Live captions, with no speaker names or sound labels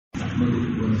نحمده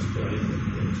ونستعينه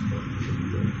ونستغفره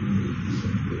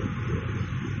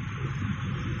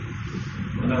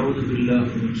ونعوذ بالله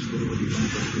من شرور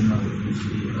انفسنا ومن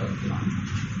سيئات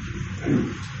اعمالنا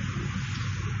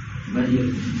من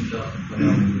يهده الله فلا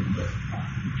مضل له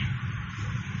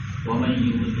ومن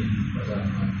يضلل فلا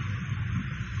هادي له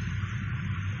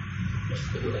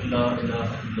أشهد أن لا إله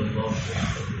إلا الله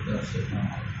وحده لا شريك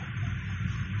له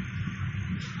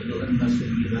أشهد أن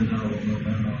سيدنا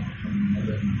ومولانا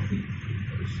محمدا عبده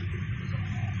ورسوله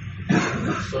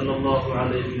صلى الله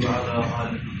عليه وعلى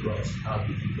آله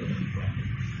وأصحابه ومن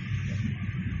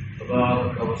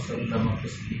تبارك وسلم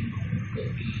تسليما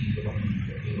كثيرا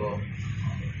كثيرا.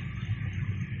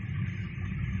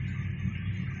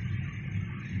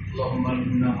 اللهم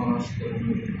إنا نستعين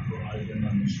بك وأعوذنا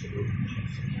من شرور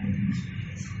أنفسنا ومن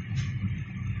سيئات أعمالنا.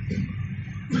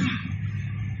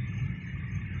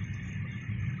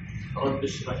 رب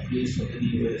اشرح لي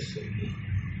صدري ويسر لي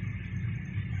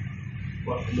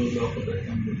واحلل عقدة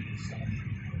من لساني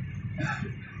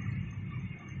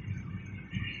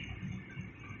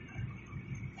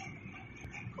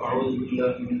أعوذ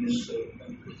بالله من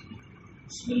الشيطان الرجيم.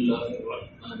 بسم الله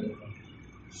الرحمن الرحيم.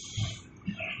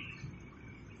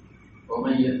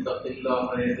 ومن يتق الله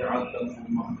يجعل له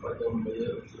مخرجا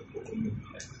ويرزقه من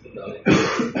حيث لا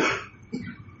يحتسب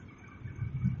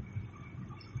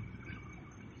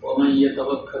ومن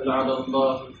يتوكل على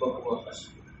الله فهو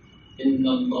حسبه إن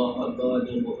الله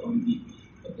بالغ أمره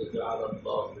قد جعل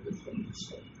الله لكل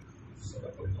شيء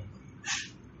صدق الله.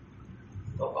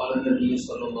 وقال النبي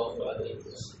صلى الله عليه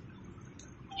وسلم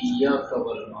إياك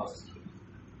والمعصية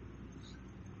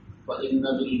فإن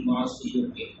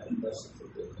بالمعصية حلت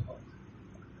الرقاب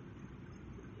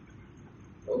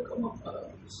أو كما قال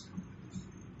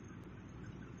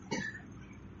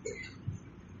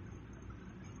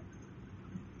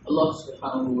അല്ലാഹു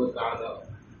സുബ്ഹാനഹു വ തആല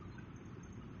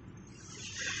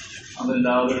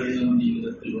അവരെല്ലാവരുടെയും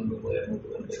ജീവിതത്തിൽ വന്നുപോയ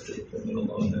മുഴുവൻ തെറ്റുകളും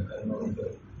അവന്റെ കരുണകൊണ്ട്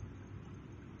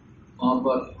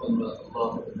മാപ്പാക്കിക്കൊണ്ട്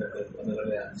അള്ളാഹുവിന്റെ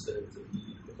കൽപ്പനകളെ അനുസരിച്ച്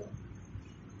ജീവിക്കുക.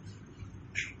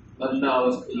 നല്ല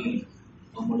അവസ്ഥയിൽ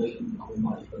നമ്മളെയും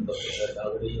നമ്മുമായി ബന്ധപ്പെട്ട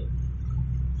എല്ലാവരെയും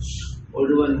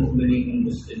മുഴുവൻ മുഅ്മിനീങ്ങൾ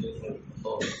മുസ്ലിമുകൾ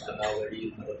അല്ലാഹു തആല വഴിയിൽ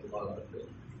നടത്തുമാറാകട്ടെ.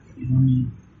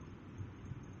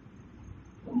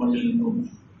 നമ്മളിൽ നിന്നും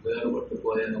വേർപെട്ടു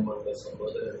പോയ നമ്മളുടെ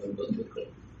സഹോദരങ്ങൾ ബന്ധുക്കൾ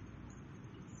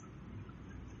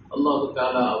അല്ലാഹു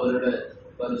തആല അവരുടെ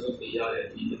ബർസഖിയായ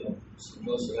ജീവിതം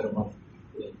സന്തോഷകരമാക്കി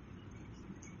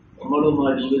നമ്മളും ആ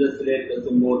ജീവിതത്തിലേക്ക്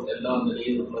എത്തുമ്പോൾ എല്ലാ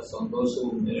നിലയിലുള്ള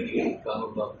സന്തോഷവും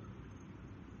നേടിയെടുക്കാനുള്ള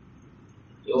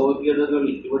യോഗ്യതകൾ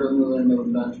ഇവിടെ നിന്ന് തന്നെ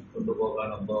ഉണ്ടാക്കി കൊണ്ടുപോകാൻ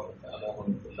അല്ലാഹു തആല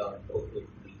നമുക്കെല്ലാം തൗഫീഖ്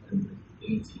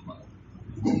ചെയ്യുമാറാകട്ടെ.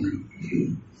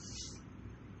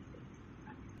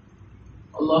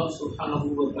 അല്ലാഹു സുബ്ഹാനഹു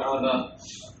വ തആല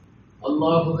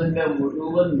അല്ലാഹുവിന്റെ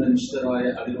മുഴുവൻ മനുഷ്യരായ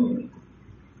അടിമകൾക്ക്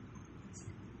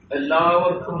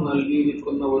എല്ലാവർക്കും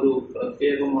നൽകിയിരിക്കുന്ന ഒരു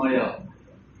പ്രത്യേകമായ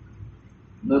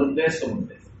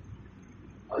നിർദ്ദേശമുണ്ട്.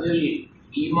 അതിൽ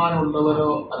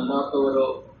ഈമാനുള്ളവരോ അല്ലാത്തവരോ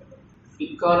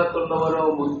ഇക്കാലത്തുള്ളവരോ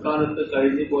മുൻകാലത്ത്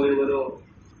കഴിഞ്ഞു പോയവരോ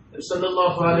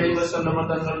സല്ലല്ലാഹു അലൈഹി വസല്ലമ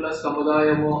തങ്ങളുടെ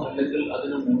സമുദായമോ അല്ലെങ്കിൽ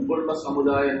അതിനു മുമ്പുള്ള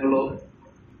സമുദായങ്ങളോ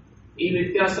ഈ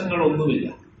വ്യത്യാസങ്ങളൊന്നുമില്ല.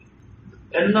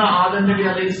 എന്ന ആദം നബി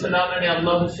അലൈഹിസ്സലാമിനെ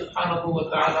അല്ലാഹു സുബ്ഹാനഹു വ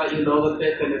തആല ഈ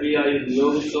ലോകത്തേക്ക് നബിയായി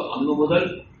നിയോഗിച്ചു അന്നു മുതൽ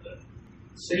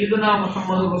സയ്യിദുനാ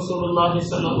മുഹമ്മദ് റസൂലുള്ളാഹി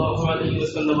സ്വല്ലല്ലാഹു അലൈഹി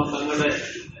വസല്ലമ തങ്ങളെ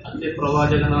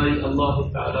അന്ത്യപ്രവാചകനായി അല്ലാഹു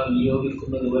തആല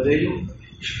നിയോഗിക്കുന്നത് വരെയും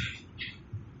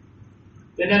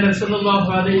പിന്നെ നബി സല്ലല്ലാഹു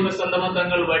അലൈഹി വസല്ലമ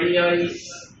തങ്ങൾ വഴിയായി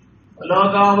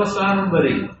ലോകാവസാനം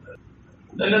വരെ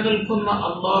നിലനിൽക്കുന്ന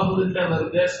അല്ലാഹുവിന്റെ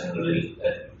നിർദ്ദേശങ്ങളിൽ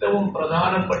ഏറ്റവും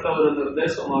പ്രധാനപ്പെട്ട ഒരു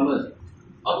നിർദ്ദേശമാണ്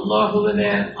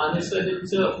അല്ലാഹുവിനെ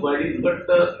അനുസരിച്ച്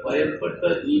വഴിപ്പെട്ട് ഭയപ്പെട്ട്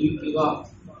ജീവിക്കുക,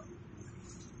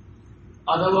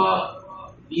 അഥവാ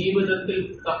ജീവിതത്തിൽ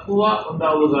തഖ്വ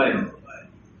ഉണ്ടാവുക എന്ന്.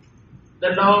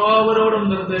 ഇതെല്ലാവരോടും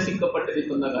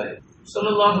നിർദ്ദേശിക്കപ്പെട്ടിരിക്കുന്ന കാര്യം.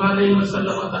 സല്ലല്ലാഹു അലൈഹി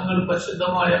വസല്ലമ തങ്ങൾ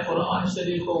പരിശുദ്ധമായ ഖുർആൻ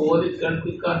ശരീഫ് ഓതി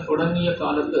കേൾപ്പിക്കാൻ തുടങ്ങിയ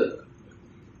കാലത്ത്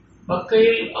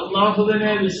മക്കയിൽ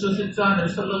അല്ലാഹുവിനെ വിശ്വസിച്ച നബി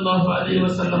സല്ലല്ലാഹു അലൈഹി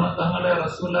വസല്ലമ തങ്ങളെ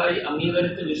റസൂലായി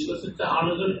അംഗീകരിച്ച് വിശ്വസിച്ച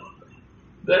ആളുകൾ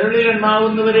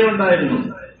വിരലിലെണ്ണാവുന്നവരെ ഉണ്ടായിരുന്നു.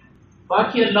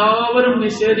 ബാക്കി എല്ലാവരും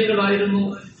നിഷേധികളായിരുന്നു,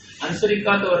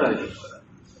 അനുസരിക്കാത്തവരായിരുന്നു.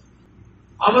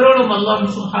 അവരോടും അല്ലാഹു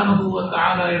സുബ്ഹാനഹു വ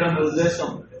തആലയുടെ നിർദ്ദേശം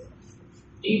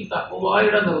ഈ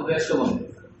തഖ്വയുടെ നിർദ്ദേശമാണ്.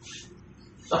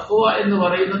 തഖ്വ എന്ന്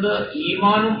പറയുന്നത്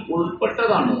ഈമാനും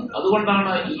ഉൾപ്പെട്ടതാണ്.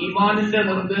 അതുകൊണ്ടാണ് ഈമാനിന്റെ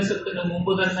നിർദ്ദേശത്തിന്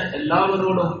മുമ്പ് തന്നെ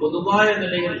എല്ലാവരോടും പൊതുവായ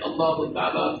നിലയിൽ അല്ലാഹു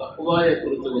തആല തഖ്വയെ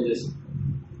കുറിച്ച് ഉപദേശിച്ചു.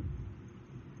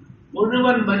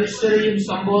 മുഴുവൻ മനുഷ്യരെയും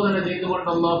സംബോധന ചെയ്തുകൊണ്ട്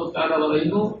അല്ലാഹു തആല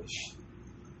പറയുന്നു,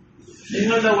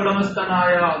 നിങ്ങളുടെ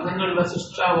ഉടമസ്ഥനായ നിങ്ങളുടെ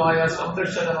സൃഷ്ടാവായ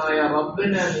സംരക്ഷകനായ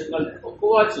റബ്ബിനെ നിങ്ങൾ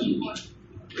തഖ്വ ചെയ്യുക.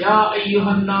 യാ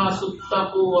അയ്യുഹന്നാസു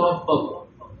തഖൂ റബ്ബക്കും.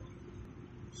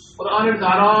 ഖുർആനിൽ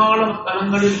ധാരാളം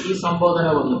സ്ഥലങ്ങളിൽ ഈ സംബോധന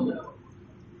വന്നിട്ടുണ്ട്.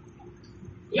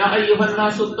 യാ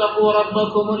അയ്യുഹന്നാസു തഖൂ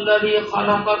റബ്ബക്കുമുല്ലദീ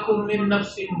ഖലഖക്കും മിൻ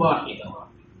നഫ്സിൻ വാഹിദ.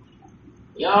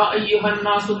 യാ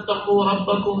അയ്യുഹന്നാസു തഖൂ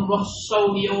റബ്ബക്കും വഖ്ശൗ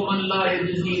യൗമൻ ലാ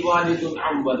യജ്സി വാലിദുൻ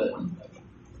അൻ വലദിഹി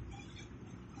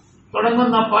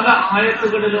തുടങ്ങുന്ന പല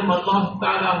ആയത്തുകളിലും അല്ലാഹു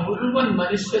തആല മുഴുവൻ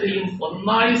മനുഷ്യരെയും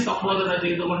ഒന്നായി സംബോധന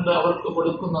ചെയ്തുകൊണ്ട് അവർക്ക്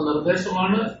കൊടുക്കുന്ന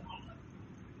നിർദ്ദേശമാണ്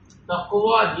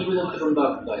തഖ്വ ജീവിതത്തിൽ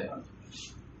ഉണ്ടാക്കുക എന്നാണ്.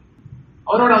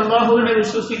 അവരോട് അല്ലാഹുവിനെ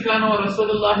വിശ്വസിക്കാനോ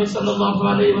റസൂലുള്ളാഹി സ്വല്ലല്ലാഹു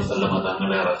അലൈഹി വസല്ലമ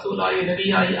തങ്ങളെ റസൂലായി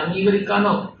നബിയായി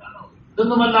അംഗീകരിക്കാനോ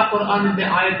ഇതൊന്നുമല്ല ഖുർആനിന്റെ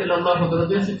ആയത്തിൽ അല്ലാഹു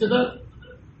നിർദ്ദേശിച്ചത്.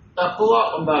 തഖ്വ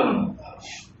ഉണ്ടാകണം.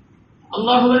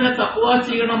 അള്ളാഹുവിനെ തഖ്വ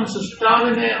ചെയ്യണം.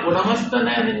 സൃഷ്ടാവിനെ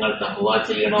ഉടമസ്ഥനെ നിങ്ങൾ തഖ്വ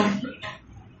ചെയ്യണം.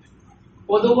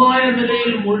 പൊതുവായ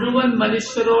നിലയിൽ മുഴുവൻ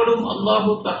മനുഷ്യരോടും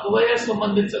അള്ളാഹു തഖ്വയെ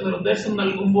സംബന്ധിച്ച നിർദ്ദേശം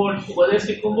നൽകുമ്പോൾ,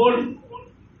 ഉപദേശിക്കുമ്പോൾ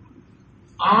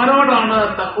ആരോടാണ്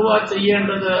തഖ്വ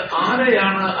ചെയ്യേണ്ടത്,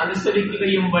 ആരെയാണ്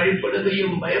അനുസരിക്കുകയും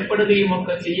വഴിപ്പെടുകയും ഭയപ്പെടുകയും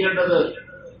ഒക്കെ ചെയ്യേണ്ടത്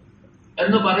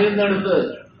എന്ന് പറയുന്നിടത്ത്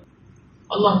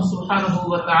അല്ലാഹു സുബ്ഹാനഹു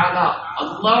വ തആല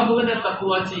അള്ളാഹുവിനെ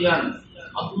തഖ്വ ചെയ്യാൻ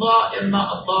അല്ലാഹ് എന്ന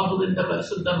അല്ലാഹുവിന്റെ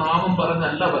പരിശുദ്ധ നാമം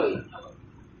പറഞ്ഞല്ല പറയും.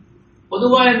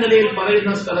 പൊതുവായ നിലയിൽ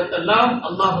പറയുന്ന സ്ഥലത്തെല്ലാം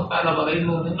അല്ലാഹു തആല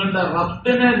പറയുന്നു നിങ്ങളുടെ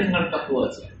റബ്ബിനെ നിങ്ങൾ തഖ്വ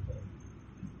ചെയ്യണം.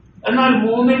 എന്നാൽ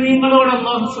മുഅ്മിനീങ്ങളോട്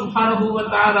അല്ലാഹു സുബ്ഹാനഹു വ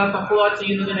തആല തഖ്വ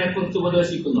ചെയ്യുന്നതിനെ കുറിച്ച്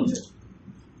ഉപദേശിക്കുന്നുണ്ട്.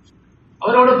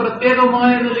 അവരോട്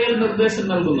പ്രത്യേകമായ നിലയിൽ നിർദ്ദേശം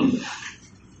നൽകുന്നുണ്ട്.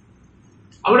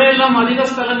 അവിടെയെല്ലാം അധിക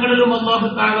സ്ഥലങ്ങളിലും അല്ലാഹു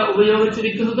തആല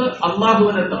ഉപയോഗിച്ചിരിക്കുന്നത്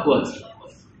അല്ലാഹുവിനെ തഖ്വ ചെയ്യണം.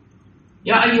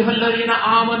 യാ അയ്യുഹല്ലദീന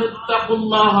ആമനു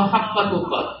തഖുല്ലാഹ ഹഖ്ക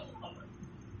തുഖാത്ത്.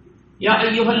 യാ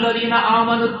അയ്യുഹല്ലദീന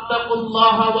ആമനു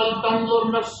തഖുല്ലാഹ വൽ തൻദുർ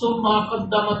നഫ്സും മാ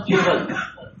ഖദ്ദമത് ലിഗദ്.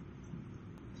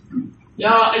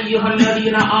 യാ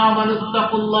അയ്യുഹല്ലദീന ആമനു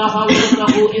തഖുല്ലാഹ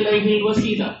വബ്തഗൂ ഇലൈഹിൽ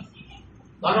വസീല.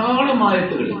 ധാരാളം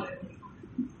ആയത്തുകളിൽ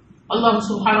അല്ലാഹു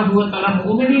സുബ്ഹാനഹു വ തആല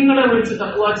മുഅ്മിനീങ്ങളെ വിളിച്ച്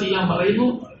തഖ്വ ചെയ്യാൻ പറയുന്നു.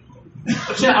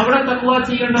 പക്ഷെ അവിടെ തഖ്വ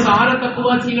ചെയ്യേണ്ടത് ആരെ തഖ്വ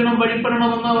ചെയ്യണം,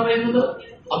 വഴിപ്പെടണമെന്നാണ് പറയുന്നത്?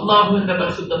 അള്ളാഹുവിന്റെ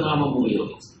പരിശുദ്ധ നാമം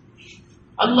ഉപയോഗിച്ച്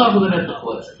അള്ളാഹുവിനെ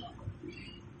തഖ്വ ചെയ്യണം.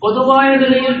 പൊതുവായ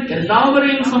നിലയിൽ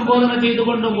എല്ലാവരെയും സംബോധന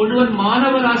ചെയ്തുകൊണ്ട്, മുഴുവൻ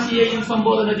മാനവരാശിയെയും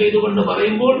സംബോധന ചെയ്തുകൊണ്ട്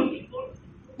പറയുമ്പോൾ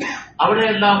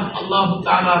അവിടെയെല്ലാം അല്ലാഹു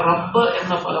തആല റബ്ബ്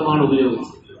എന്ന പദമാണ്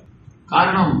ഉപയോഗിച്ചത്.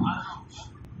 കാരണം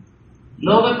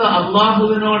ലോകത്ത്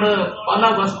അള്ളാഹുവിനോട് പല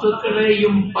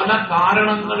വസ്തുക്കളെയും പല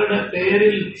കാരണങ്ങളുടെ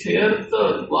പേരിൽ ചേർത്ത്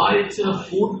വായിച്ച്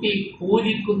കൂട്ടി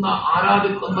പൂജിക്കുന്ന,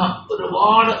 ആരാധിക്കുന്ന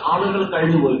ഒരുപാട് ആളുകൾ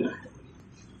കഴിഞ്ഞുപോയിട്ടുണ്ട്,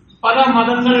 പല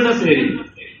മതങ്ങളുടെ പേരിൽ.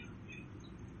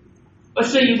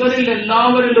 പക്ഷെ ഇവരിൽ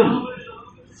എല്ലാവരിലും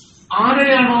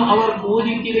ആരെയാണോ അവർ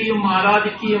പൂജിക്കുകയും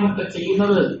ആരാധിക്കുകയും ഒക്കെ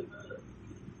ചെയ്യുന്നത്,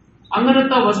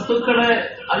 അങ്ങനത്തെ വസ്തുക്കളെ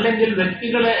അല്ലെങ്കിൽ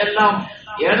വ്യക്തികളെ എല്ലാം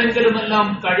ഏതെങ്കിലുമെല്ലാം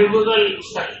കഴിവുകൾ,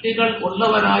 ശക്തികൾ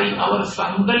ഉള്ളവരായി അവർ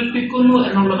സങ്കല്പിക്കുന്നു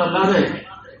എന്നുള്ളതല്ലാതെ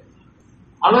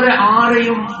അവരെ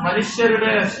ആരെയും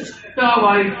മനുഷ്യരുടെ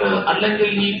സൃഷ്ടാവായിട്ട് അല്ലെങ്കിൽ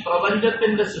ഈ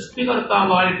പ്രപഞ്ചത്തിന്റെ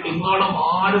സൃഷ്ടികർത്താവായിട്ട് ഇന്നോളം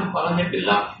ആരും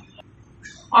പറഞ്ഞിട്ടില്ല.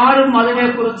 ആരും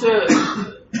അതിനെക്കുറിച്ച്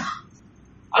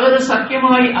അതൊരു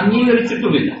സത്യമായി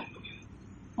അംഗീകരിച്ചിട്ടുമില്ല.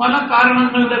 പല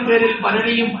കാരണങ്ങളുടെ പേരിൽ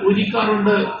പലരെയും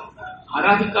പൂജിക്കാറുണ്ട്,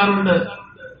 ആരാധിക്കാറുണ്ട്.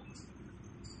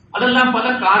 അതെല്ലാം പല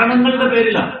കാരണങ്ങളുടെ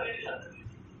പേരിലാണ്.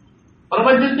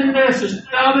 പ്രപഞ്ചത്തിന്റെ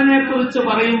സൃഷ്ടാവിനെ കുറിച്ച്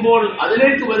പറയുമ്പോൾ,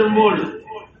 അതിലേക്ക് വരുമ്പോൾ,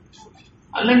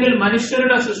 അല്ലെങ്കിൽ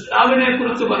മനുഷ്യരുടെ സൃഷ്ടാവിനെ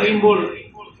കുറിച്ച് പറയുമ്പോൾ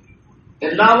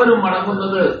എല്ലാവരും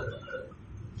മടങ്ങുന്നത്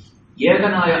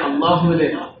ഏകനായ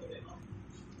അള്ളാഹുവിലേക്കാണ്.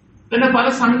 പിന്നെ പല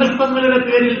സങ്കല്പങ്ങളുടെ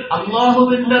പേരിൽ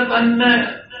അള്ളാഹുവിന്റെ തന്നെ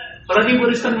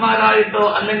പ്രതിപുരുഷന്മാരായിട്ടോ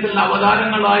അല്ലെങ്കിൽ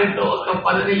അവതാരങ്ങളായിട്ടോ ഒക്കെ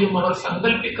പലരെയും അവർ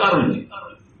സങ്കല്പിക്കാറുണ്ട്.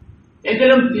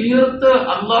 എങ്കിലും തീർത്ത്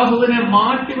അള്ളാഹുവിനെ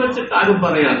മാറ്റിവെച്ചിട്ട് ആരും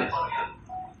പറയാതെ.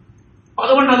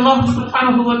 അതുകൊണ്ട് അല്ലാഹു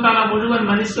സുബ്ഹാനഹു വ തആല മുഴുവൻ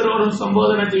മനുഷ്യരോടും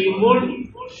സംബോധന ചെയ്യുമ്പോൾ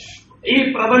ഈ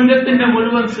പ്രപഞ്ചത്തിന്റെ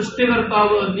മുഴുവൻ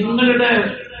സൃഷ്ടികർത്താവ്, നിങ്ങളുടെ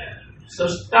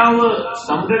സൃഷ്ടാവ്,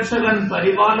 സംരക്ഷകൻ,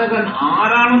 പരിപാലകൻ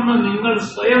ആരാണെന്ന് നിങ്ങൾ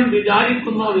സ്വയം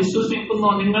വിചാരിക്കുന്നോ,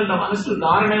 വിശ്വസിക്കുന്നോ, നിങ്ങളുടെ മനസ്സിൽ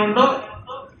ധാരണയുണ്ടോ,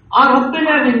 ആ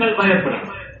റബ്ബിനെ നിങ്ങൾ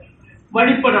ഭയപ്പെടണം,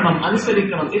 വഴിപ്പെടണം,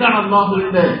 അനുസരിക്കണം. ഇതാണ്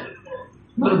അല്ലാഹുവിന്റെ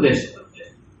നിർദ്ദേശം.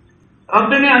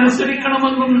 റബ്ബിനെ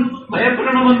അനുസരിക്കണമെന്നും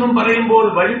ഭയപ്പെടണമെന്നും പറയുമ്പോൾ,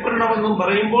 വഴിപ്പെടണമെന്നും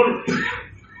പറയുമ്പോൾ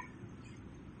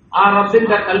ആ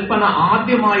റബ്ബിന്റെ കൽപ്പന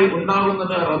ആദ്യമായി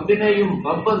ഉണ്ടാകുന്നത് റബ്ബിനെയും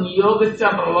റബ്ബ് നിയോഗിച്ച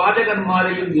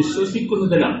പ്രവാചകന്മാരെയും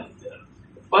വിശ്വസിക്കുന്നതിലാണ്.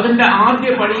 അപ്പൊ അതിന്റെ ആദ്യ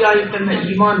പടിയായി തന്നെ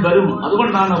ഈമാൻ വരും.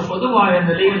 അതുകൊണ്ടാണ് പൊതുവായ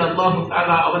നിലയിൽ അല്ലാഹു തആല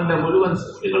അവന്റെ മുഴുവൻ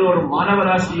സൃഷ്ടികളോടും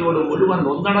മാനവരാശിയോടും മുഴുവൻ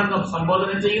ഒന്നടങ്കം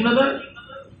സംബോധന ചെയ്യുന്നത്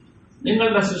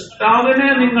നിങ്ങളുടെ സൃഷ്ടാവിനെ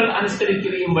നിങ്ങൾ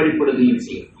അനുസരിക്കുകയും വഴിപ്പെടുകയും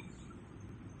ചെയ്യും.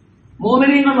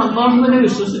 മുഅ്മിനീങ്ങൾ അല്ലാഹുവിനെ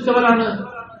വിശ്വസിച്ചവരാണ്.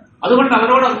 അതുകൊണ്ട്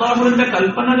അവരോട് അല്ലാഹുവിന്റെ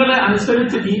കൽപ്പനകളെ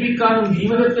അനുസരിച്ച് ജീവിക്കാനും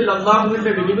ജീവിതത്തിൽ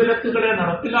അല്ലാഹുവിന്റെ വിധിവിലക്കുകളെ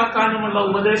നടപ്പിലാക്കാനുമുള്ള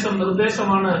ഉപദേശം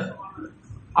നിർദ്ദേശമാണ്.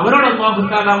 അവരോട് അല്ലാഹു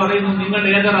തആല പറയുന്നു, നിങ്ങൾ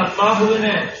ഏതൊരു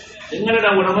അല്ലാഹുവിനെ നിങ്ങളുടെ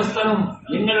ഉടമസ്ഥനും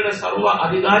നിങ്ങളുടെ സർവ്വ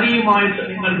അധികാരിയുമായിട്ട്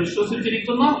നിങ്ങൾ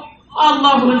വിശ്വസിച്ചിരിക്കുന്നു, ആ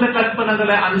അല്ലാഹുവിന്റെ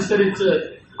കൽപ്പനകളെ അനുസരിച്ച്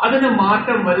അതിന്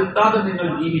മാറ്റം വരുത്താതെ നിങ്ങൾ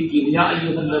ജീവിക്കുക. യാ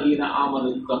അയ്യുഹല്ലദീന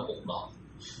ആമനൂ തഖുല്ലാഹ്.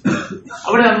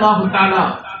 അവിടെ അല്ലാഹു തആല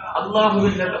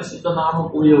അല്ലാഹുവിന്റെ പരിശുദ്ധ നാമം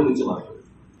ഉപയോഗിച്ചു പറഞ്ഞു.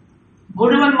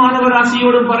 മുഴുവൻ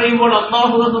മാനവരാശിയോടും പറയുമ്പോൾ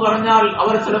അല്ലാഹു എന്ന് പറഞ്ഞാൽ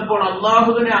അവർ ചിലപ്പോൾ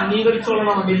അല്ലാഹുവിനെ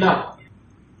അംഗീകരിച്ചോളണമെന്നില്ല.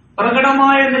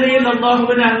 പ്രകടമായ നിലയിൽ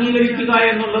അല്ലാഹുവിനെ അംഗീകരിക്കുക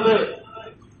എന്നുള്ളത്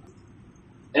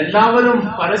എല്ലാവരും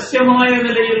പരസ്യമായ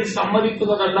നിലയിൽ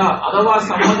സമ്മതിക്കുന്നതല്ല. അഥവാ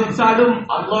സമ്മതിച്ചാലും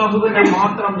അല്ലാഹുവിനെ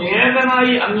മാത്രം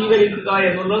ഏകനായി അംഗീകരിക്കുക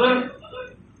എന്നുള്ളത്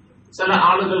ചില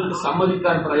ആളുകൾക്ക്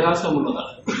സമ്മതിക്കാൻ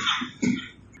പ്രയാസമുള്ളതാണ്.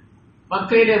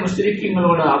 മക്കയിലെ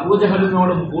മുശ്രിക്കീങ്ങളോട്,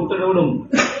 അബൂജഹലിനോടും കൂട്ടരോടും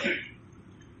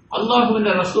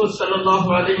അല്ലാഹുവിന്റെ റസൂൽ സല്ലല്ലാഹു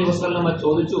അലൈഹി വസല്ലമ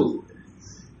ചോദിച്ചു,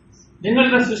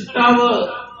 നിങ്ങളുടെ സൃഷ്ടാവ്,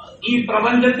 ഈ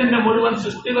പ്രപഞ്ചത്തിന്റെ മുഴുവൻ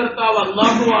സൃഷ്ടികർത്താവ്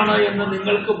അല്ലാഹുവാണ് എന്ന്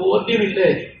നിങ്ങൾക്ക്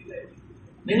ബോധ്യമില്ലേ?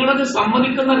 നിങ്ങളത്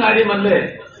സമ്മതിക്കുന്ന കാര്യമല്ലേ?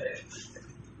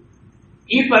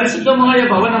 ഈ പരിശുദ്ധമായ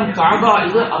ഭവനം കഅബ,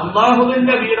 ഇത്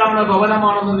അല്ലാഹുവിന്റെ വീടാണ്,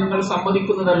 ഭവനമാണെന്ന് നിങ്ങൾ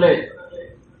സമ്മതിക്കുന്നതല്ലേ?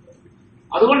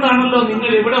 അതുകൊണ്ടാണല്ലോ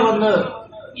നിങ്ങൾ ഇവിടെ വന്ന്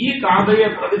ഈ കഅബയെ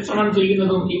പ്രദക്ഷിണം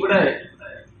ചെയ്യുന്നതും ഇവിടെ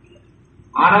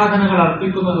ആരാധനകൾ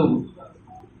അർപ്പിക്കുന്നതും.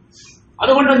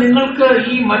 അതുകൊണ്ട് നിങ്ങൾക്ക്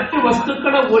ഈ മറ്റു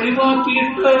വസ്തുക്കളെ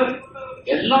ഒഴിവാക്കിയിട്ട്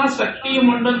എല്ലാ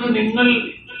ശക്തിയുമുണ്ടെന്ന് നിങ്ങൾ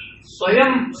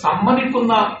സ്വയം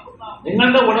സമ്മതിക്കുന്ന,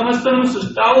 നിങ്ങളുടെ ഉടമസ്ഥനും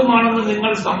സൃഷ്ടാവുമാണെന്ന്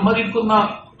നിങ്ങൾ സമ്മതിക്കുന്ന,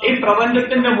 ഈ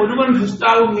പ്രപഞ്ചത്തിന്റെ മുഴുവൻ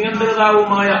സൃഷ്ടാവും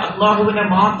നിയന്ത്രിതാവുമായ അല്ലാഹുവിനെ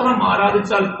മാത്രം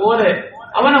ആരാധിച്ചാൽ പോരെ,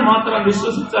 അവനെ മാത്രം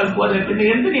വിശ്വസിച്ചാൽ പോരെ, പിന്നെ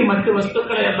എന്തിനീ മറ്റു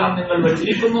വസ്തുക്കളെയെല്ലാം നിങ്ങൾ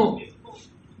വെച്ചിരിക്കുന്നു?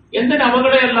 എന്തിന്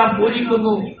അവകളെയെല്ലാം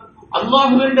പൂജിക്കുന്നു?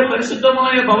 അല്ലാഹുവിന്റെ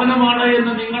പരിശുദ്ധമായ ഭവനമാണ്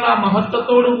എന്ന് നിങ്ങൾ ആ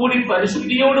മഹത്വത്തോടുകൂടി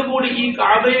പരിശുദ്ധിയോടുകൂടി ഈ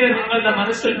കഅബയെ നിങ്ങളുടെ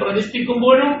മനസ്സിൽ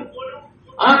പ്രതിഷ്ഠിക്കുമ്പോഴും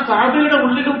ആ കഅബയുടെ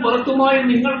ഉള്ളിലും പുറത്തുമായി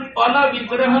നിങ്ങൾ പല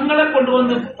വിഗ്രഹങ്ങളെ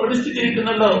കൊണ്ടുവന്ന്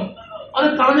പ്രതിഷ്ഠിച്ചിരിക്കുന്നല്ലോ. അത്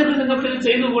കളഞ്ഞിട്ട് നിങ്ങൾക്ക് ഇത്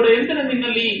ചെയ്തുകൂടെ? എന്തിന്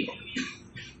നിങ്ങൾ ഈ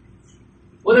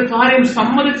ഒരു കാര്യം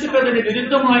സമ്മതിച്ചിട്ട് അതിന്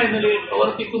വിരുദ്ധമായ നിലയിൽ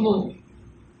പ്രവർത്തിക്കുന്നു?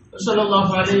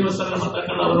 സല്ലല്ലാഹു അലൈഹി വസല്ലം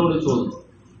തങ്ങൾ അവരോട് ചോദിച്ചു,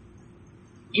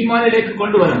 ഈമാനിലേക്ക്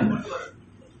കൊണ്ടുവരാൻ.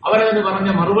 അവരതിന് പറഞ്ഞ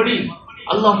മറുപടി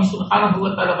അല്ലാഹു സുബ്ഹാനഹു വ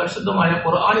തആല പരിശുദ്ധമായ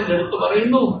ഖുർആനിൽ എടുത്തു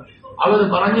പറയുന്നു. അവർ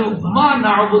പറഞ്ഞു, മാ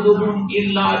നഅബുദുഹും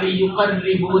ഇല്ലാ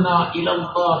ലിയുഖർരിബൂനാ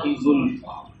ഇലല്ലാഹി സുൽഫ.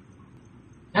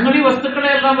 ഞങ്ങൾ ഈ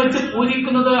വസ്തുക്കളെയെല്ലാം വെച്ച്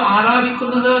പൂജിക്കുന്നത്,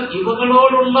 ആരാധിക്കുന്നത്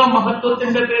ഇവകളോടുള്ള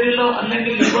മഹത്വത്തിന്റെ പേരിലോ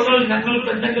അല്ലെങ്കിൽ ഇവകൾ ഞങ്ങൾക്ക്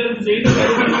എന്തെങ്കിലും ചെയ്തു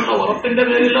തരുമെന്നുള്ള ഉറപ്പിന്റെ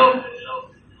പേരിലോ,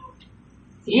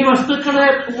 ഈ വസ്തുക്കളെ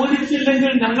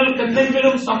പൂജിച്ചില്ലെങ്കിൽ ഞങ്ങൾക്ക്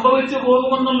എന്തെങ്കിലും സംഭവിച്ചു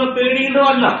പോകുമെന്നുള്ള പേടിയിലോ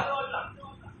അല്ല.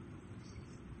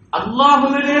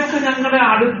 അല്ലാഹുവിലേക്ക് ഞങ്ങളെ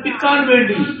അടുപ്പിക്കാൻ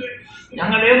വേണ്ടി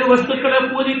ഞങ്ങൾ ഏത് വസ്തുക്കളെ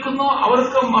പൂജിക്കുന്നോ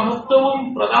അവർക്ക് മഹത്വവും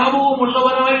പ്രതാപവും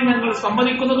ഉള്ളവരായി ഞങ്ങൾ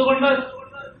സമ്മതിക്കുന്നത് കൊണ്ട്,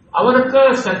 അവർക്ക്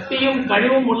ശക്തിയും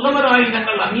കഴിവും ഉള്ളവരായി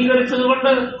ഞങ്ങൾ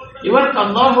അംഗീകരിച്ചതുകൊണ്ട് ഇവർക്ക്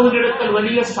അല്ലാഹുവിന്റെ അടുക്കൽ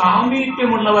വലിയ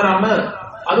സാമീപ്യമുള്ളവരാണ്.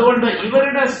 അതുകൊണ്ട്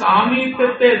ഇവരുടെ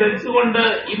സാമീപ്യത്തെ വെച്ചുകൊണ്ട്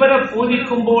ഇവരെ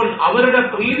പൂജിക്കുമ്പോൾ അവരുടെ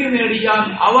പ്രീതി നേടിയാൽ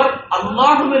അവർ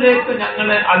അല്ലാഹുവിലേക്ക്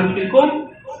ഞങ്ങളെ അടുപ്പിക്കും.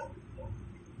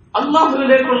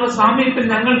 അല്ലാഹുവിലേക്കുള്ള സാമീപ്യം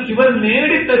ഞങ്ങൾക്ക് ഇവർ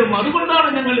നേടിത്തരും. അതുകൊണ്ടാണ്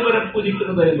ഞങ്ങൾ ഇവരെ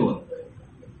പൂജിക്കുന്നത് എന്ന് പറഞ്ഞു.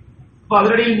 അപ്പൊ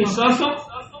അവരുടെ ഈ വിശ്വാസം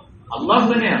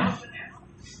അല്ലാഹുവിനെയാണ്.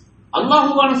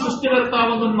 അല്ലാഹുവാണ്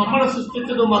സൃഷ്ടികർത്താവെന്നും നമ്മളെ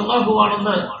സൃഷ്ടിച്ചതും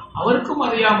അല്ലാഹുവാണെന്ന് അവർക്കും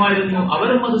അറിയാമായിരുന്നു.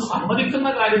 അവരും അത് സമ്മതിക്കുന്ന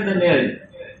കാര്യം തന്നെയായിരുന്നു.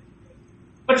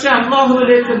 പക്ഷെ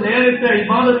അല്ലാഹുവിലേക്ക് നേരിട്ട്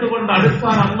ഇബാദത്ത് കൊണ്ട്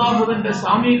അടുക്കാൻ, അല്ലാഹുവിന്റെ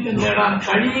സാമീപ്യം നേടാൻ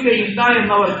കഴിയുകയില്ല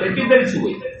എന്നവർ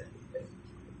തെറ്റിദ്ധരിച്ചുപോയി.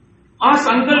 ആ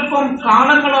സങ്കല്പം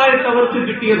കാലങ്ങളായിട്ട് അവർക്ക്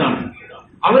കിട്ടിയതാണ്,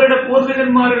 അവരുടെ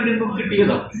പൂർവികന്മാരിൽ നിന്നും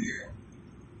കിട്ടിയതാണ്.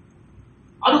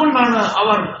 അതുകൊണ്ടാണ്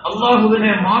അവർ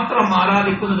അല്ലാഹുവിനെ മാത്രം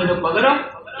ആരാധിക്കുന്നതിന് പകരം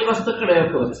ഈ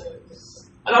വസ്തുക്കളെയൊക്കെ വെച്ച്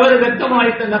അത് അവർ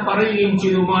വ്യക്തമായി തന്നെ പറയുകയും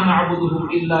ചെയ്തു, മാ നഅബുദുഹും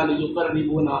ഇല്ലാ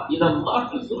ലിയുഖർരിബൂനാ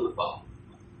ഇലല്ലാഹി സുൽഫ.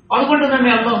 അതുകൊണ്ട് തന്നെ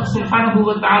അല്ലാഹു സുബ്ഹാനഹു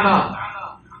വ തആല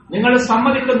നിങ്ങൾ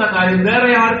സമ്മതിക്കുന്ന കാര്യം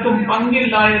വേറെ ആർക്കും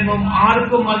പങ്കില്ല എന്നും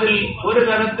ആർക്കും അതിൽ ഒരു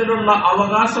തരത്തിലുള്ള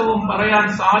അവകാശവും പറയാൻ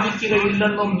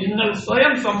സാധിക്കുകയില്ലെന്നും നിങ്ങൾ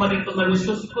സ്വയം സമ്മതിക്കുന്ന,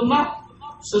 വിശ്വസിക്കുന്ന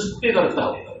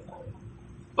സൃഷ്ടികർത്താവ്,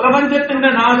 പ്രപഞ്ചത്തിന്റെ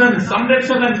നാഥൻ,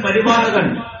 സംരക്ഷകൻ, പരിപാലകൻ,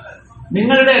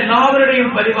 നിങ്ങളുടെ എല്ലാവരുടെയും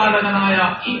പരിപാലകനായ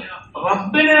ഈ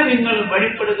റബ്ബിനെ നിങ്ങൾ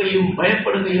വഴിപ്പെടുകയും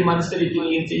ഭയപ്പെടുകയും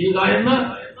അനുസരിക്കുകയും ചെയ്യുക എന്ന്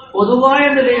പൊതുവായ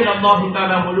നിലയിൽ അല്ലാഹു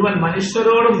തആല മുഴുവൻ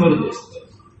മനുഷ്യരോടും നിർദ്ദേശിച്ചു.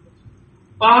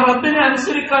 അപ്പൊ ആ റബ്ബിനെ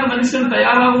അനുസരിക്കാൻ മനുഷ്യൻ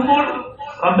തയ്യാറാകുമ്പോൾ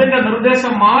റബ്ബിന്റെ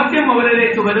നിർദ്ദേശം ആദ്യം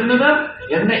അവരിലേക്ക് വരുന്നത്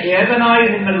എന്നെ ഏകനായി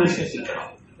നിങ്ങൾ വിശ്വസിക്കണം.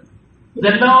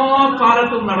 ഇതെല്ലാ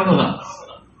കാലത്തും നടന്നതാണ്.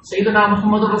 സയ്യിദുനാ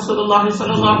മുഹമ്മദ് റസൂലുള്ളാഹി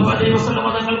സ്വല്ലല്ലാഹു അലൈഹി വസല്ലം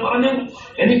തങ്ങൾ പറഞ്ഞു,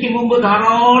 എനിക്ക് മുമ്പ്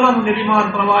ധാരാളം നബിമാർ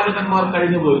പ്രവാചകന്മാർ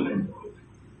കഴിഞ്ഞു പോയിട്ടുണ്ട്,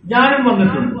 ഞാനും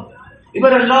വന്നിട്ടുണ്ട്.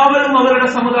 ഇവരെല്ലാവരും അവരുടെ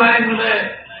സമുദായങ്ങളെ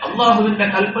അള്ളാഹുവിന്റെ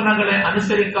കൽപ്പനകളെ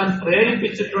അനുസരിക്കാൻ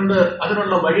പ്രേരിപ്പിച്ചിട്ടുണ്ട്,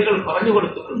 അതിനുള്ള വഴികൾ പറഞ്ഞു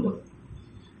കൊടുത്തിട്ടുണ്ട്.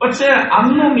 പക്ഷെ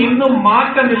അന്നും ഇന്നും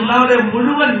മാറ്റമില്ലാതെ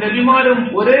മുഴുവൻ നബിമാരും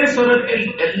ഒരേ സ്വരത്തിൽ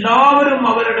എല്ലാവരും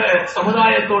അവരുടെ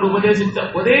സമുദായത്തോട് ഉപദേശിച്ച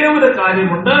ഒരേ ഒരു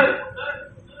കാര്യമുണ്ട്: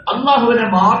 അള്ളാഹുവിനെ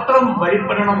മാത്രം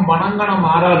വഴിപ്പെടണം, വണങ്ങണം,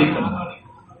 ആരാധിക്കണം.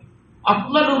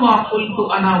 അഫ്ളലു മാ ഖുൽതു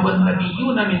അനാ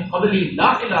വന്നബിയ്യൂന മിൻ ഖബ്ലി ലാ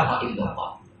ഇലാഹ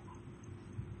ഇല്ലല്ലാഹ്.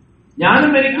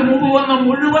 ഞാനും എനിക്ക് മുമ്പ് വന്ന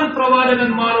മുഴുവൻ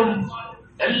പ്രവാചകന്മാരും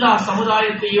എല്ലാ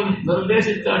സമുദായത്തെയും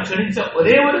നിർദ്ദേശിച്ച ക്ഷണിച്ച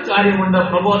ഒരേ ഒരു കാര്യമുണ്ട്,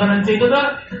 പ്രബോധനം ചെയ്തത്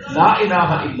ലാ ഇലാഹ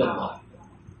ഇല്ലല്ലാഹ്.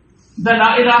 എന്താ ലാ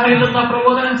ഇലാഹ ഇല്ലല്ലാഹ്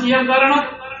പ്രബോധനം ചെയ്യാൻ കാരണം?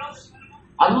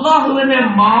 അള്ളാഹുവിനെ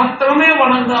മാത്രമേ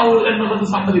വണങ്ങാവൂ എന്നുള്ളത്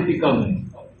സമ്മതിപ്പിക്കാൻ വേണ്ടി.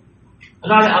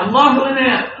 അല്ലാതെ അള്ളാഹുവിനെ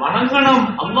വണങ്ങണം,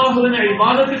 അള്ളാഹുവിനെ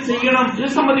ഇബാദത്ത് ചെയ്യണം ഇത്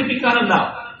സമ്മതിപ്പിക്കാനല്ല.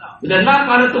 ഇതെല്ലാ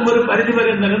കാലത്തും ഒരു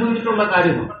പരിധിവരെ നിലനിന്നിട്ടുള്ള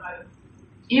കാര്യമാണ്.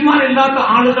 ഈമാൻ ഇല്ലാത്ത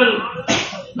ആളുകൾ,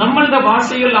 നമ്മളുടെ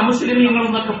ഭാഷയിൽ അമുസ്ലിമീങ്ങൾ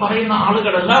എന്നൊക്കെ പറയുന്ന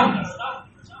ആളുകളെല്ലാം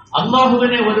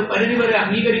അള്ളാഹുവിനെ ഒരു പരിധിവരെ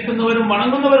അംഗീകരിക്കുന്നവരും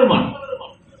വണങ്ങുന്നവരുമാണ്.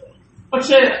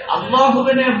 പക്ഷെ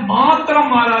അള്ളാഹുവിനെ മാത്രം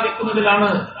ആരാധിക്കുന്നതിലാണ്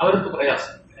അവർക്ക്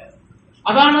പ്രയാസം.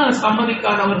 അതാണ്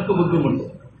സമ്മതിക്കാൻ അവർക്ക് ബുദ്ധിമുട്ട്.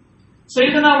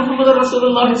 സയ്യിദുനാ മുഹമ്മദ്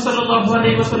റസൂലുള്ളാഹി സ്വല്ലല്ലാഹു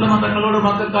അലൈഹി വസല്ലം തങ്ങളോട്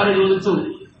മക്കക്കാർ ചോദിച്ചു,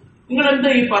 നിങ്ങൾ എന്താ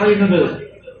ഈ പറയുന്നത്?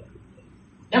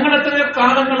 ഞങ്ങൾ എത്രയോ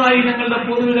കാലങ്ങളായി ഞങ്ങളുടെ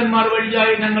പൂർവികന്മാർ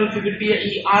വഴിയായി ഞങ്ങൾക്ക് കിട്ടിയ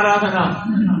ഈ ആരാധന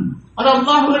അത്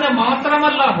അള്ളാഹുവിനെ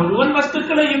മാത്രമല്ല മുഴുവൻ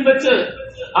വസ്തുക്കളെയും വെച്ച്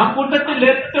ആ കൂട്ടത്തിൽ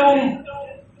ഏറ്റവും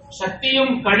ശക്തിയും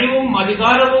കഴിവും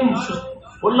അധികാരവും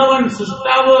ഉള്ളവൻ,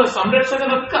 സൃഷ്ടാവ്,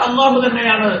 സംരക്ഷകനൊക്കെ അള്ളാഹു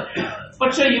തന്നെയാണ്.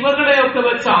 പക്ഷെ ഇവകളെയൊക്കെ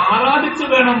വെച്ച് ആരാധിച്ചു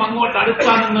വേണം അങ്ങോട്ട്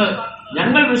അടുക്കാനെന്ന്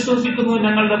ഞങ്ങൾ വിശ്വസിക്കുന്നു,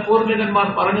 ഞങ്ങളുടെ പൂർവികന്മാർ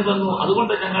പറഞ്ഞു തന്നു.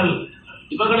 അതുകൊണ്ട് ഞങ്ങൾ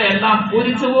ഇവകളെ എല്ലാം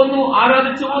പൂജിച്ചു പോന്നു,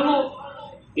 ആരാധിച്ചു പോന്നു.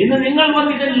 ഇന്ന് നിങ്ങൾ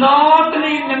വന്ന്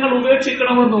ഇതെല്ലാത്തിനെയും ഞങ്ങൾ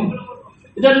ഉപേക്ഷിക്കണമെന്നും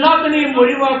ഇതെല്ലാത്തിനെയും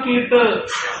ഒഴിവാക്കിയിട്ട്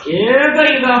ഏക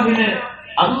ഇലാഹിനെ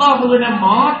അള്ളാഹുവിനെ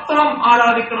മാത്രം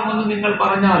ആരാധിക്കണമെന്ന് നിങ്ങൾ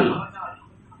പറഞ്ഞാൽ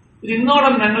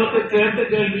ഇന്നോളം ഞങ്ങൾക്ക് കേട്ട്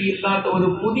കേൾവിയില്ലാത്ത ഒരു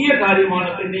പുതിയ കാര്യമാണ്.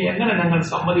 പിന്നെ എങ്ങനെ ഞങ്ങൾ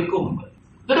സമ്മതിക്കും?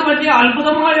 ഇതൊരു വലിയ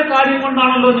അത്ഭുതമായ കാര്യം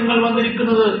കൊണ്ടാണല്ലോ നിങ്ങൾ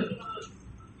വന്നിരിക്കുന്നത്.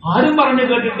 ആരും പറഞ്ഞു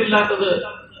കേട്ടിട്ടില്ലാത്തത്.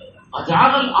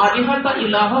 അജാഅൽ ആലിഹത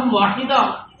ഇലാഹൻ വാഹിദ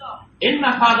ഇന്ന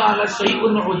ഹാദാ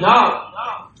ലശൈഉൻ ഉജാബ്.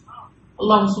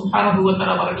 അല്ലാഹു സുബ്ഹാനഹു വ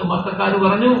തആല പറഞ്ഞു, മക്കക്കാർ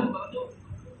പറഞ്ഞു,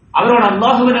 അവരോട്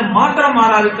അള്ളാഹുവിനെ മാത്രം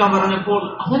ആരാധിക്കാൻ പറഞ്ഞപ്പോൾ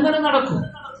അതെങ്ങനെ നടക്കും?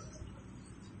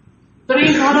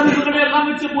 ഇത്രയും കാലം ഇവകളെല്ലാം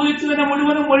വെച്ച് പൂജിച്ചതിനെ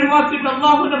മുഴുവനും ഒഴിവാക്കിയിട്ട്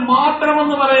അള്ളാഹുവിനെ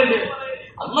മാത്രമെന്ന് പറയല്ലേ?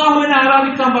 അള്ളാഹുവിനെ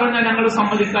ആരാധിക്കാൻ പറഞ്ഞാൽ ഞങ്ങൾ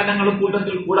സമ്മതിക്കാൻ, ഞങ്ങൾ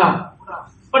കൂട്ടത്തിൽ കൂടാം.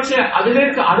 പക്ഷെ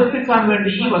അതിലേക്ക് അടുപ്പിക്കാൻ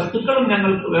വേണ്ടി ഈ വസ്തുക്കളും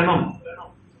ഞങ്ങൾക്ക് വേണം.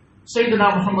 സയ്യിദുനാ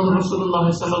മുഹമ്മദ്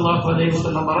റസൂലുള്ളാഹി സ്വല്ലല്ലാഹു അലൈഹി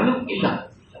വസല്ലം പറഞ്ഞു, ഇല്ല.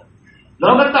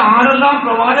 ലോകത്ത് ആരെല്ലാം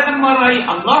പ്രവാചകന്മാരായി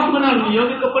അള്ളാഹുവിനാൽ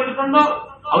നിയോഗിക്കപ്പെട്ടിട്ടുണ്ടോ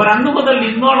അവർ അന്നു മുതൽ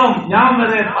ഇന്നോളം ഞാൻ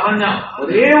വരെ പറഞ്ഞ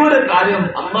ഒരേ ഒരു കാര്യം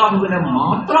അള്ളാഹുവിനെ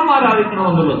മാത്രം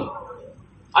ആരാധിക്കണമെന്നുള്ളത്.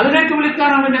 അതിലേക്ക്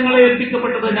വിളിക്കാനാണ് ഞങ്ങളെ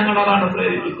ഏൽപ്പിക്കപ്പെട്ടത്, ഞങ്ങൾ അതാണ്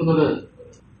പ്രേരിപ്പിക്കുന്നത്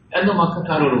എന്ന്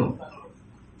മക്കക്കാരോടും.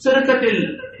 ചുരുക്കത്തിൽ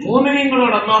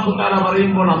മുഅ്മിനീങ്ങളോട് അല്ലാഹു തആല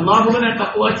പറയുമ്പോൾ അള്ളാഹുവിനെ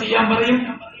തഖ്വ ചെയ്യാൻ പറയും.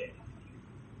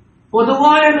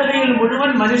 പൊതുവായ നിലയിൽ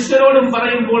മുഴുവൻ മനുഷ്യരോടും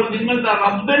പറയുമ്പോൾ നിങ്ങളുടെ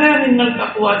റബ്ബിനെ നിങ്ങൾ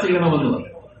തഖ്വ ചെയ്യണമെന്ന് പറയും.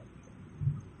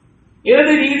 ഏത്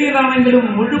രീതിയിലാണെങ്കിലും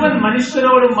മുഴുവൻ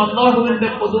മനുഷ്യരോടും അള്ളാഹുവിന്റെ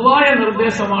പൊതുവായ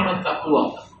നിർദ്ദേശമാണ് തഖ്വ.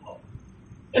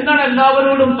 എന്താണ്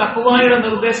എല്ലാവരോടും തഖ്വയുടെ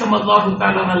നിർദ്ദേശം അല്ലാഹു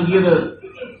തആല നൽകിയത്?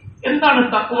 എന്താണ്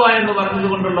തഖ്വ എന്ന് പറഞ്ഞത്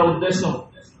കൊണ്ടുള്ള ഉദ്ദേശം?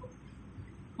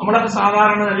 നമ്മളൊക്കെ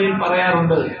സാധാരണ നിലയിൽ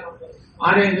പറയാറുണ്ട്,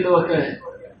 ആരെങ്കിലുമൊക്കെ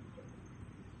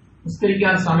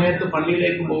നിസ്കരിക്കാൻ സമയത്ത്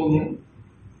പള്ളിയിലേക്ക് പോകുന്നു,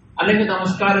 അല്ലെങ്കിൽ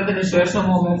നമസ്കാരത്തിന്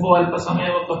ശേഷമോ മുമ്പോ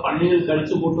അല്പസമയമൊക്കെ പള്ളിയിൽ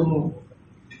കഴിച്ചു കൂട്ടുന്നു,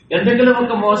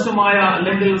 എന്തെങ്കിലുമൊക്കെ മോശമായ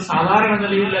അല്ലെങ്കിൽ സാധാരണ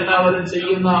നിലയിൽ എല്ലാവരും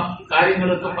ചെയ്യുന്ന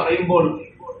കാര്യങ്ങളൊക്കെ പറയുമ്പോൾ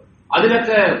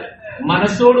അതിലൊക്കെ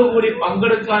മനസ്സോടുകൂടി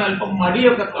പങ്കെടുക്കാൻ അല്പം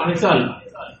മടിയൊക്കെ കാണിച്ചാൽ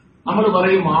നമ്മൾ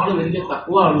പറയും, ആള് വലിയ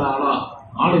തഖ്വ ഉള്ള ആളാ,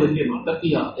 ആള് വലിയ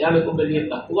മുത്തഖിയ, അയാൾക്കും വലിയ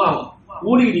തഖ്വ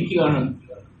കൂടിയിരിക്കുകയാണ്,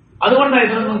 അതുകൊണ്ടാണ്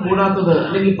ഇതിനൊന്നും കൂടാത്തത്,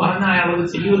 അല്ലെങ്കിൽ പറഞ്ഞ അയാളത്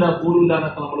ചെയ്യൂല കൂടൂല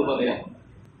എന്നൊക്കെ നമ്മൾ പറയാം.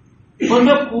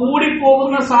 ഒന്ന്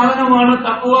കൂടിപ്പോകുന്ന സാധനമാണ്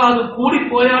തഖ്വ. അത്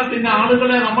കൂടിപ്പോയാൽ പിന്നെ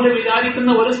ആളുകളെ നമ്മൾ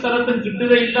വിചാരിക്കുന്ന ഒരു സ്ഥലത്തും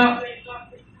കിട്ടുകയില്ല,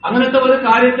 അങ്ങനത്തെ ഒരു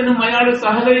കാര്യത്തിനും അയാൾ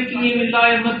സഹകരിക്കുകയുമില്ല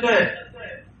എന്നൊക്കെ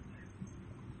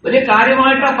വലിയ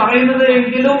കാര്യമായിട്ടാണ് പറയുന്നത്.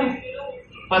 എങ്കിലും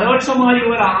പരോക്ഷമായി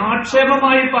ഒരു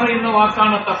ആക്ഷേപമായി പറയുന്ന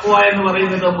വാക്കാണ് തഖ്വ എന്ന്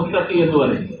പറയുന്നത്, മുത്തഖി എന്ന്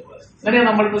പറയുന്നത്. അങ്ങനെ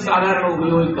നമ്മൾക്ക് സാധാരണ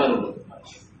ഉപയോഗിക്കാറുണ്ട്.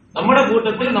 നമ്മുടെ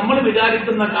കൂട്ടത്തിൽ നമ്മൾ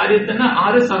വിചാരിക്കുന്ന കാര്യത്തിന്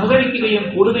ആര് സഹകരിക്കുകയും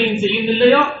കൂടുകയും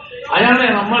ചെയ്യുന്നില്ലയോ അയാളെ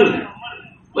നമ്മൾ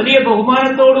വലിയ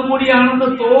ബഹുമാനത്തോടുകൂടിയാണെന്ന്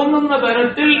തോന്നുന്ന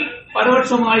തരത്തിൽ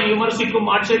പരോക്ഷമായി വിമർശിക്കും,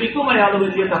 ആക്ഷേപിക്കും, അയാൾ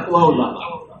വലിയ തഖ്വ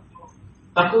ഉള്ളതാണ്.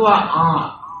 തഖ്വ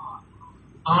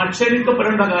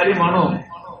ആക്ഷേപിക്കപ്പെടേണ്ട കാര്യമാണോ?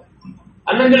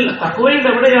 അല്ലെങ്കിൽ തഖ്വയിൽ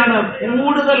എവിടെയാണ്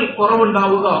കൂടുതൽ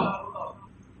കുറവുണ്ടാവുക?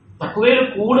 തഖ്വയിൽ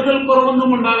കൂടുതൽ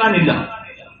കുറവൊന്നും ഉണ്ടാകാനില്ല.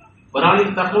 ഒരാളിൽ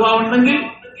തഖ്വ ഉണ്ടെങ്കിൽ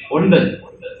ഉണ്ട്,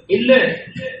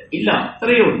 ഇല്ല,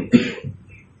 അത്രയേ ഉള്ളൂ.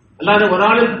 അല്ലാതെ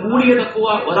ഒരാളിൽ കൂടിയ തഖ്വ,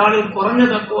 ഒരാളിൽ കുറഞ്ഞ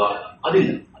തഖ്വ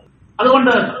അതില്ല.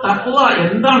 അതുകൊണ്ട് തഖ്വ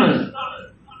എന്താണ്,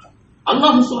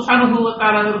 അല്ലാഹു സുബ്ഹാനഹു വ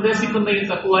തആല നിർദ്ദേശിക്കുന്ന ഈ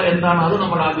തഖ്വ എന്താണ്, അത്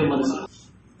നമ്മൾ ആദ്യം മനസ്സിലാക്കണം.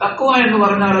 തഖ്വ എന്ന്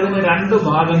പറഞ്ഞാൽ അതിന് രണ്ട്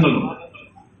ഭാഗങ്ങളുണ്ട്.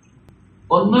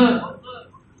 ഒന്ന്,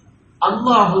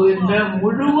 അള്ളാഹുവിന്റെ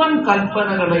മുഴുവൻ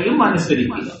കൽപ്പനകളെയും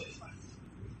അനുസരിക്കുക.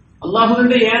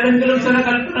 അള്ളാഹുവിന്റെ ഏതെങ്കിലും ചില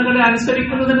കൽപ്പനകളെ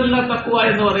അനുസരിക്കുന്നതിനല്ല തഖ്വ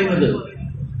എന്ന് പറയുന്നത്.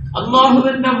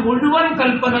 അള്ളാഹുവിന്റെ മുഴുവൻ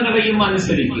കൽപ്പനകളെയും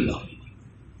അനുസരിക്കുക,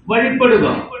 വഴിപ്പെടുക,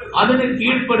 അതിന്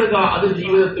കീഴ്പ്പെടുക, അത്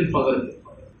ജീവിതത്തിൽ പകരുക.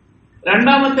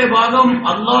 രണ്ടാമത്തെ ഭാഗം,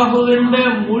 അള്ളാഹുവിന്റെ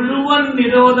മുഴുവൻ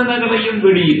നിരോധനകളെയും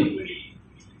വെടിയുക.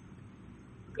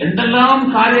 എന്തെല്ലാം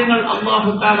കാര്യങ്ങൾ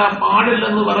അള്ളാഹു തആല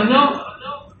പാടില്ലെന്ന് പറഞ്ഞോ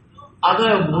അത്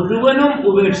മുഴുവനും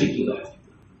ഉപേക്ഷിക്കുക.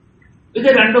 ഇത്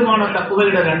രണ്ടുമാണ്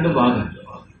തഖ്വയുടെ രണ്ട് ഭാഗം.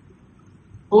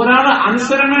 ഒരാള്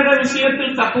അനുസരണയുടെ വിഷയത്തിൽ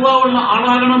തഖ്വ ഉള്ള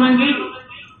ആളാകണമെങ്കിൽ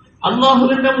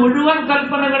അള്ളാഹുവിന്റെ മുഴുവൻ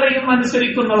കൽപ്പനകളെയും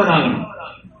അനുസരിക്കുന്നവനാകണം.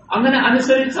 അങ്ങനെ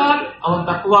അനുസരിച്ചാൽ അവൻ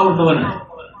തഖ്വ ഉള്ളവനാണ്.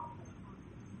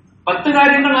 10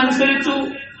 കാര്യങ്ങൾ അനുസരിച്ചു,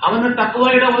 അവന്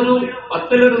തഖ്വയുടെ ഒരു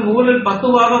 10ൽ 100ൽ 10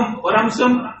 ഭാഗം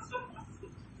ഒരംശം.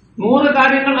 100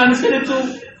 കാര്യങ്ങൾ അനുസരിച്ചു,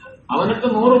 അവനക്ക്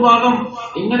 100 ഭാഗം.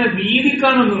 ഇങ്ങനെ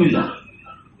വീതിക്കാനൊന്നുമില്ല.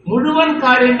 മുഴുവൻ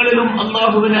കാര്യങ്ങളിലും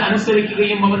അള്ളാഹുവിനെ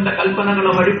അനുസരിക്കുകയും അവന്റെ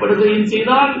കൽപ്പനകളെ വഴിപ്പെടുകയും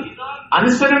ചെയ്താൽ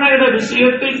അനുസരണയുടെ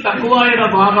വിഷയത്തിൽ തഖ്വയുടെ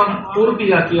ഭാഗം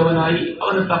പൂർത്തിയാക്കിയവനായി,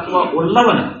 അവന് തഖ്വ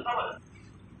ഉള്ളവനാണ്.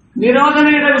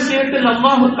 നിരോധനയുടെ വിഷയത്തിൽ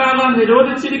അല്ലാഹു തആല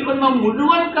നിരോധിച്ചിരിക്കുന്ന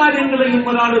മുഴുവൻ കാര്യങ്ങളെയും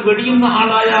ഒരാൾ വെടിയുന്ന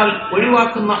ആളായാൽ,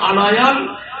 ഒഴിവാക്കുന്ന ആളായാൽ,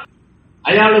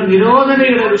 അയാൾ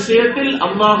നിരോധനയുടെ വിഷയത്തിൽ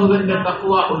അല്ലാഹുവിന്റെ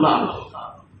തഖ്വ ഉള്ള ആളാണ്.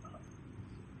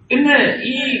 പിന്നെ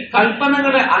ഈ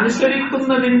കൽപ്പനകളെ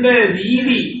അനുസരിക്കുന്നതിന്റെ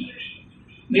രീതി,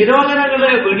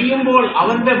 നിരോധനകളെ വെടിയുമ്പോൾ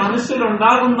അവന്റെ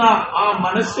മനസ്സിലുണ്ടാകുന്ന ആ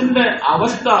മനസ്സിന്റെ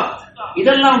അവസ്ഥ,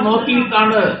 ഇതെല്ലാം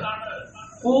നോക്കിയിട്ടാണ്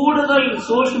കൂടുതൽ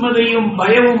സൂക്ഷ്മതയും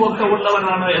ഭയവും ഒക്കെ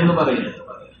ഉള്ളവനാണ് എന്ന് പറയുന്നത്.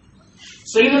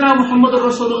 സയ്യിദുനാ മുഹമ്മദ്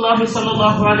റസൂലുള്ളാഹി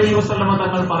സ്വല്ലല്ലാഹു അലൈഹി വസല്ലം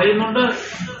തങ്ങൾ പറയുന്നുണ്ട്,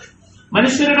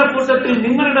 മനുഷ്യരുടെ കൂട്ടത്തിൽ,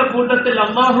 നിങ്ങളുടെ കൂട്ടത്തിൽ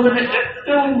അല്ലാഹുവിനെ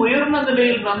ഏറ്റവും ഉയർന്ന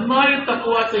നിലയിൽ നന്നായി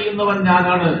തഖ്വ ചെയ്യുന്നവൻ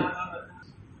ഞാനാണ്.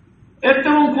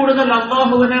 ഏറ്റവും കൂടുതൽ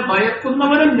അല്ലാഹുവിനെ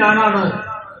ഭയക്കുന്നവനും ഞാനാണ്.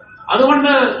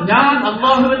 അതുകൊണ്ട് ഞാൻ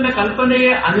അല്ലാഹുവിന്റെ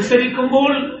കൽപ്പനയെ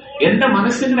അനുസരിക്കുമ്പോൾ എന്റെ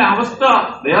മനസ്സിന്റെ അവസ്ഥ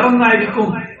വേറൊന്നായിരിക്കും.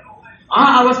 ആ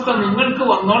അവസ്ഥ നിങ്ങൾക്ക്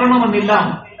വന്നോളണമെന്നില്ല.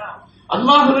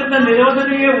 അല്ലാഹുവിന്റെ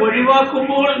നിരോധനയെ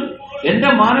ഒഴിവാക്കുമ്പോൾ എന്റെ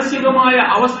മാനസികമായ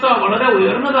അവസ്ഥ വളരെ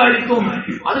ഉയർന്നതായിരിക്കും.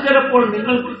 അത് ചിലപ്പോൾ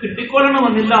നിങ്ങൾക്ക്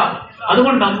കിട്ടിക്കൊള്ളണമെന്നില്ല.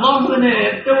 അതുകൊണ്ട് അല്ലാഹുവിനെ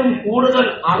ഏറ്റവും കൂടുതൽ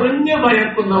അറിഞ്ഞു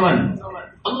ഭയക്കുന്നവൻ,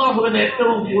 അല്ലാഹുവിനെ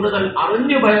ഏറ്റവും കൂടുതൽ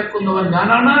അറിഞ്ഞു ഭയക്കുന്നവൻ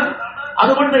ഞാനാണ്.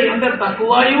 അതുകൊണ്ട് എന്റെ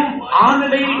തഖ്വയും ആ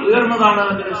നിലയിൽ ഉയർന്നതാണ്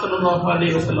നബി സല്ലല്ലാഹു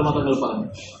അലൈഹി വസല്ലം തങ്ങൾ പറഞ്ഞു.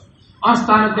 ആ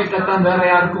സ്ഥാനത്തേക്ക് എത്താൻ വേറെ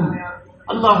ആർക്കും,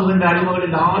 അല്ലാഹുവിന്റെ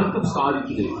അടിമകളിൽ ആർക്കും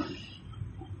സാധിക്കുകയില്ല.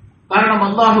 കാരണം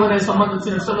അല്ലാഹുവിനെ സംബന്ധിച്ച്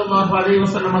നബി സല്ലല്ലാഹു അലൈഹി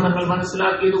വസല്ലം തങ്ങൾ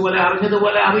മനസ്സിലാക്കിയതുപോലെ,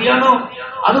 അറിഞ്ഞതുപോലെ അറിയാനോ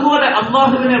അതുപോലെ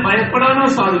അല്ലാഹുവിനെ ഭയപ്പെടാനോ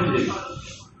സാധിക്കുകയില്ല.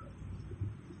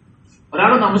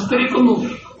 ഒരാൾ നമസ്കരിക്കുന്നു,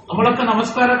 നമ്മളൊക്കെ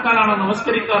നമസ്കാരക്കാരാണ്,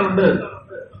 നമസ്കരിക്കാറുണ്ട്,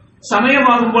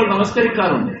 സമയമാകുമ്പോൾ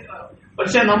നമസ്കരിക്കാറുണ്ട്.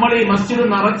 പക്ഷെ നമ്മൾ ഈ മസ്ജിദ്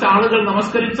നിറച്ച ആളുകൾ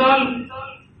നമസ്കരിച്ചാൽ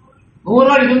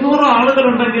 100-200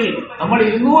 ആളുകളുണ്ടെങ്കിൽ നമ്മൾ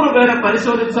 200 പേരെ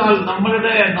പരിശോധിച്ചാൽ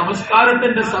നമ്മളുടെ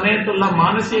നമസ്കാരത്തിന്റെ സമയത്തുള്ള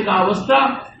മാനസികാവസ്ഥ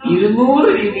 200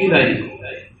 രീതിയിലായിരിക്കും.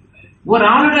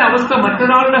 ഒരാളുടെ അവസ്ഥ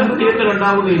മറ്റൊരാളുടെ ഹൃദയത്തിൽ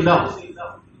ഉണ്ടാവുകയില്ല.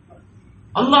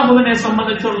 അള്ളാഹുവിനെ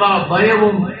സംബന്ധിച്ചുള്ള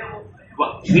ഭയവും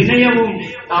വിനയവും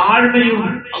താഴ്മയും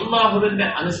അള്ളാഹുവിന്റെ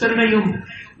അനുസരണയും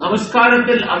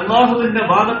നമസ്കാരത്തിൽ അള്ളാഹുവിന്റെ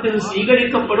ഭാഗത്തിൽ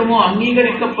സ്വീകരിക്കപ്പെടുമോ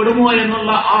അംഗീകരിക്കപ്പെടുമോ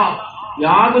എന്നുള്ള ആ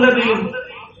വ്യാകുലതയും,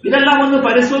 ഇതെല്ലാം ഒന്ന്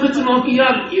പരിശോധിച്ച്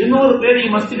നോക്കിയാൽ 200 പേര് ഈ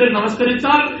മസ്ജിദിൽ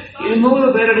നമസ്കരിച്ചാൽ 200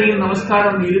 പേരുടെയും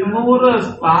നമസ്കാരം 200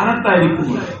 സ്ഥാനത്തായിരിക്കും.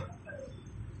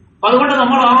 അതുകൊണ്ട്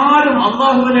നമ്മൾ ആരും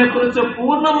അള്ളാഹുവിനെ കുറിച്ച്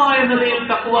പൂർണ്ണമായ നിലയിൽ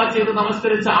തഖ്വ ചെയ്ത്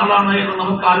നമസ്കരിച്ച ആളാണ് എന്ന്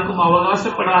നമുക്ക് ആർക്കും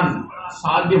അവകാശപ്പെടാൻ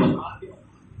സാധ്യമല്ല.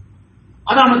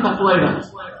 അതാണ് തഖ്വയുടെ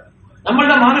അവസ്ഥ.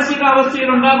 നമ്മളുടെ മാനസികാവസ്ഥയിൽ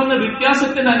ഉണ്ടാകുന്ന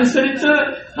വ്യത്യാസത്തിനനുസരിച്ച്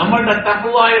നമ്മളുടെ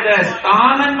തഖ്വയുടെ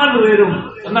സ്ഥാനങ്ങൾ ഉയരും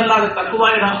എന്നല്ലാതെ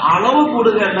തഖ്വയുടെ അളവ്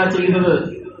കൂടുകയല്ല ചെയ്യുന്നത്.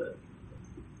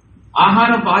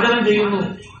 ആഹാരം പാചകം ചെയ്യുന്നു,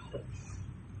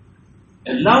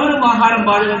 എല്ലാവരും ആഹാരം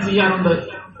പാചകം ചെയ്യാറുണ്ട്,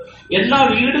 എല്ലാ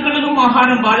വീടുകളിലും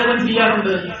ആഹാരം പാചകം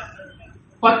ചെയ്യാറുണ്ട്.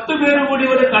 10 പേര് കൂടി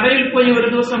ഒരു കടയിൽ പോയി ഒരു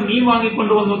ദിവസം മീൻ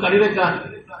വാങ്ങിക്കൊണ്ടുവന്നു കറി വെക്കാൻ.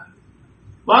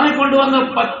 വാങ്ങിക്കൊണ്ടുവന്ന്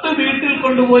 10 വീട്ടിൽ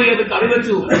കൊണ്ടുപോയി അത് കറി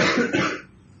വെച്ചു.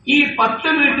 ഈ 10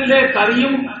 വീട്ടിലെ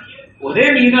കറിയും ഒരേ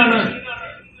മീനാണ്.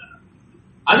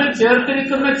 അതിൽ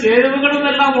ചേർത്തിരിക്കുന്ന ചേരുവകളും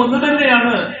എല്ലാം ഒന്ന്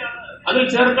തന്നെയാണ്. അതിൽ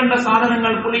ചേർക്കേണ്ട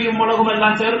സാധനങ്ങൾ പുളിയും മുളകും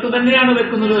എല്ലാം ചേർത്ത് തന്നെയാണ്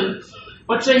വെക്കുന്നത്.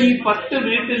 പക്ഷെ ഈ 10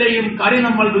 വീട്ടിലെയും കറി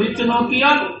നമ്മൾ വിളിച്ചു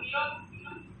നോക്കിയാൽ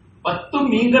 10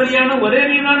 മീൻകറിയാണ്, ഒരേ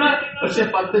മീനാണ്, പക്ഷെ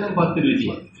 10നും 10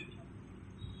 രുചിയാണ്.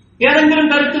 ഏതെങ്കിലും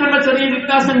തരത്തിലുള്ള ചെറിയ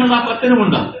വ്യത്യാസങ്ങൾ ആ 10നും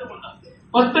ഉണ്ടാകും.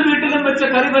 10 വീട്ടിലും വെച്ച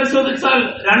കറി പരിശോധിച്ചാൽ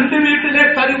 2 വീട്ടിലെ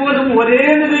കറി പോലും ഒരേ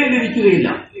നിലയിൽ ഇരിക്കുകയില്ല.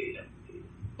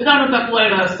 ഇതാണ്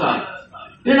തഖ്വയുടെ അവസ്ഥ.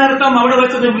 ഇതിനർത്ഥം അവിടെ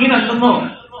വെച്ചത് മീനല്ലെന്നോ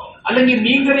അല്ലെങ്കിൽ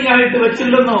മീൻകറിയായിട്ട്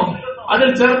വെച്ചില്ലെന്നോ അതിൽ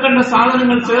ചേർക്കേണ്ട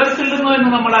സാധനങ്ങൾ ചേർത്തില്ലെന്നോ എന്ന്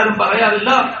നമ്മൾ ആരും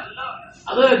പറയാറില്ല.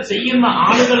 അത് ചെയ്യുന്ന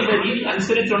ആളുകളുടെ രീതി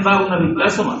അനുസരിച്ചുണ്ടാകുന്ന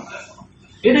വ്യത്യാസമാണ്.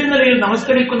 ഇതേ നിലയിൽ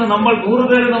നമസ്കരിക്കുന്ന നമ്മൾ 100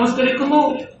 പേര് നമസ്കരിക്കുന്നു,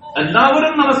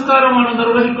 എല്ലാവരും നമസ്കാരമാണ്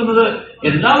നിർവഹിക്കുന്നത്,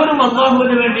 എല്ലാവരും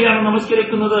അല്ലാഹുവിന് വേണ്ടിയാണ്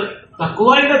നമസ്കരിക്കുന്നത്,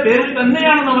 തഖ്വയുടെ പേരിൽ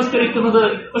തന്നെയാണ് നമസ്കരിക്കുന്നത്.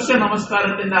 പക്ഷെ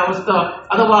നമസ്കാരത്തിന്റെ അവസ്ഥ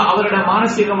അഥവാ അവരുടെ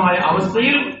മാനസികമായ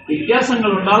അവസ്ഥയിൽ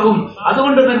വ്യത്യാസങ്ങൾ ഉണ്ടാകും.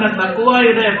 അതുകൊണ്ട് തന്നെ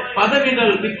തഖ്വയുടെ പദവികൾ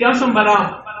വ്യത്യാസം വരാം,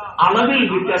 അളവിൽ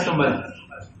വ്യത്യാസം വരാം.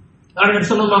 നബി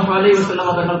സല്ലല്ലാഹു അലൈഹി വസല്ലം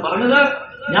തങ്ങൾ പറഞ്ഞത്,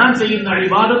 ഞാൻ ചെയ്യുന്ന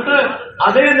ഇബാദത്ത്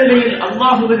അതേ നിലയിൽ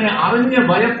അല്ലാഹുവിനെ അറിഞ്ഞ്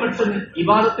ഭയപ്പെട്ട്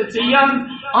ഇബാദത്ത് ചെയ്യാൻ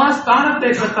ആ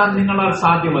സ്ഥാനത്തേക്ക് എത്താൻ നിങ്ങളാൽ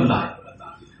സാധ്യമല്ല.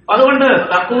 അതുകൊണ്ട്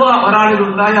തഖ്വ ഒരാളിൽ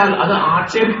ഉണ്ടായാൽ അത്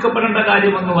ആക്ഷേപിക്കപ്പെടേണ്ട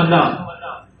കാര്യമൊന്നുമല്ല.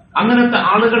 അങ്ങനത്തെ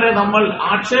ആളുകളെ നമ്മൾ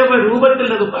ആക്ഷേപ രൂപത്തിൽ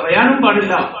അത് പറയാനും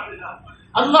പാടില്ല.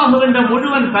 അല്ലാഹുവിന്റെ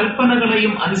മുഴുവൻ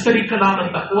കൽപ്പനകളെയും അനുസരിക്കലാണ്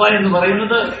തഖ്വ എന്ന്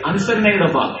പറയുന്നത്. അനുസരണയുടെ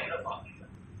ഭാഗം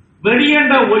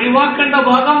വെടിയേണ്ട ഒഴിവാക്കേണ്ട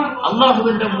ഭാഗം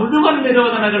അല്ലാഹുവിന്റെ മുഴുവൻ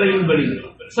നിരോധനകളെയും വെടിയും.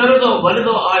 ചെറുതോ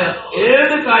വലുതോ ആയ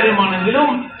ഏത് കാര്യമാണെങ്കിലും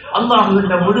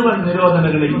അല്ലാഹുവിന്റെ മുഴുവൻ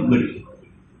നിരോധനകളെയും വെടിയും.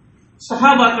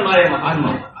 സഹാബാക്കളായ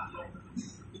മഹാന്മാർ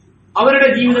അവരുടെ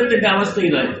ജീവിതത്തിന്റെ അവസ്ഥ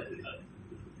ഇതായിരുന്നു.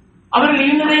 അവരിൽ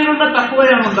ഈ നിലയിലുള്ള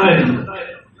തഖ്വയാണ് ഉണ്ടായിരുന്നത്.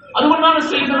 അതുകൊണ്ടാണ്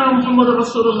സയ്യിദുനാ മുഹമ്മദ്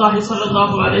റസൂലുള്ളാഹി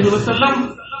സ്വല്ലല്ലാഹു അലൈഹി വസല്ലം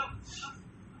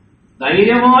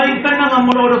ധൈര്യമായി തന്നെ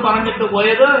നമ്മളോട് പറഞ്ഞിട്ട്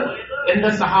പോയത്, എന്റെ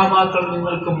സഹാബാക്കൾ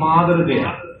നിങ്ങൾക്ക്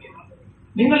മാതൃകയാണ്,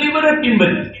 നിങ്ങൾ ഇവരെ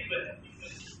പിൻപറ്റും.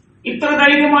 ഇത്ര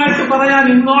ധൈര്യമായിട്ട് പറയാൻ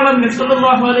ഇന്നോളം നബി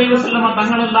സല്ലല്ലാഹു അലൈഹി വസല്ലം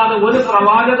തങ്ങളല്ലാതെ ഒരു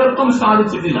പ്രവാചകർക്കും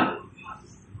സാധിച്ചിട്ടില്ല.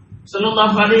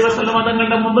 സല്ലല്ലാഹു അലൈഹി വസല്ലം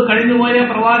തങ്ങളുടെ മുമ്പ് കഴിഞ്ഞുപോയ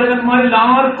പ്രവാചകന്മാരിൽ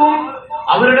ആർക്കും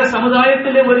അവരുടെ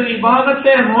സമുദായത്തിലെ ഒരു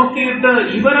വിഭാഗത്തെ നോക്കിയിട്ട്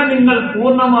ഇവരെ നിങ്ങൾ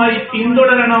പൂർണ്ണമായി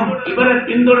പിന്തുടരണം, ഇവരെ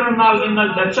പിന്തുടർന്നാൽ നിങ്ങൾ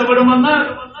രക്ഷപ്പെടുമെന്ന്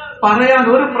പറയാൻ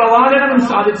ഒരു പ്രവാചകനും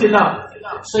സാധിച്ചില്ല.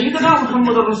 സയ്യിദുനാ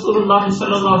മുഹമ്മദ് റസൂലുള്ളാഹി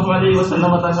സ്വല്ലല്ലാഹു അലൈഹി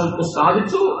വസല്ലം തങ്ങൾക്ക്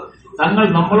സാധിച്ചു. തങ്ങൾ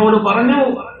നമ്മളോട് പറഞ്ഞു,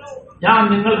 ഞാൻ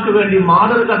നിങ്ങൾക്ക് വേണ്ടി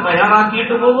മാതൃക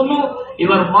തയ്യാറാക്കിയിട്ട് പോകുന്നു,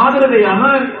 ഇവർ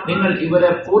മാതൃകയാണ്, നിങ്ങൾ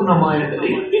ഇവരെ പൂർണ്ണമായ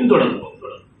നിലയിൽ പിന്തുടരുന്നു.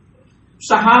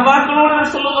 സഹാബാക്കളോട്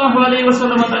സല്ലല്ലാഹു അലൈഹി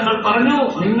വസല്ലം തങ്ങൾ പറഞ്ഞു,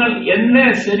 നിങ്ങൾ എന്നെ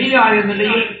ശരിയായ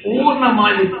നിലയിൽ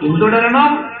പൂർണ്ണമായി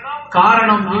പിന്തുടരണം.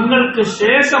 കാരണം നിങ്ങൾക്ക്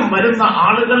ശേഷം വരുന്ന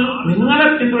ആളുകൾ നിങ്ങളെ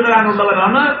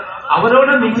പിന്തുടരാനുള്ളവരാണ്,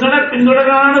 അവരോട് നിങ്ങളെ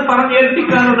പിന്തുടരാനാണ്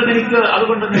പറഞ്ഞേൽപ്പിക്കാനുള്ളത് എനിക്ക്.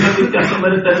 അതുകൊണ്ട് നിങ്ങൾ വ്യത്യാസം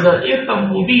വരുത്തരുത്.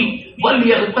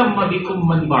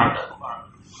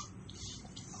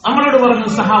 നമ്മളോട് പറഞ്ഞു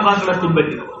സഹാബാക്കളെ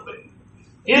പിൻപറ്റിക്കോ,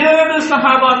 ഏത്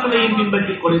സഹാബാക്കളെയും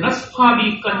പിൻപറ്റിക്കൊള്ളി.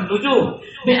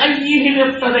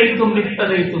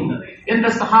 എന്റെ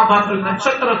സഹാബാക്കൾ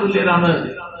നക്ഷത്ര തുല്യരാണ്,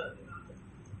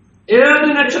 ഏത്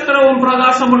നക്ഷത്രവും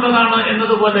പ്രകാശമുള്ളതാണ്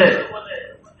എന്നതുപോലെ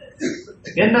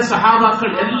എന്റെ സഹാബാക്കൾ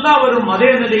എല്ലാവരും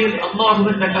അതേ നിലയിൽ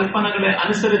അല്ലാഹുവിന്റെ കൽപ്പനകളെ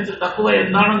അനുസരിച്ച് തഖ്വ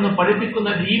എന്താണെന്ന് പഠിപ്പിക്കുന്ന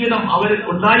ജീവിതം അവരിൽ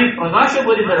ഉണ്ടായി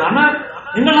പ്രകാശപൂരിതരാണ്.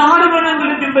 നിങ്ങൾ ആര്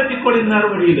വേണമെങ്കിലും പിൻപറ്റിക്കൊള്ളി,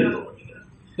 നേർവഴിയിലെത്തും.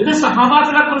 ഇത്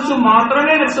സഹാബാക്കളെ കുറിച്ച്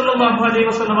മാത്രമേ നബി സല്ലല്ലാഹു അലൈഹി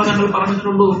വസല്ലം തങ്ങൾ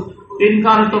പറഞ്ഞിട്ടുള്ളൂ.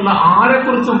 പിൻകാലത്തുള്ള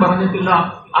ആരെക്കുറിച്ചും പറഞ്ഞിട്ടില്ല.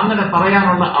 അങ്ങനെ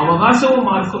പറയാനുള്ള അവകാശവും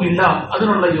ആർക്കുമില്ല,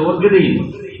 അതിനുള്ള യോഗ്യതയും.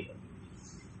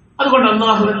 അതുകൊണ്ട്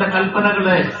അല്ലാഹുവിന്റെ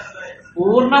കൽപ്പനകളെ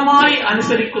പൂർണ്ണമായി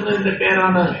അനുസരിക്കുന്നതിന്റെ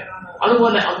പേരാണ്,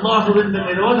 അതുപോലെ അല്ലാഹുവിന്റെ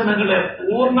നിരോധനങ്ങളെ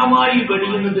പൂർണ്ണമായി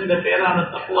വെടിയുന്നതിന്റെ പേരാണ്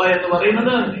തഖ്വ എന്ന്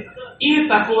പറയുന്നത്. ഈ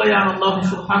തഖ്വയാണ് അല്ലാഹു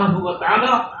സുബ്ഹാനഹു വ തആല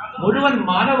മുഴുവൻ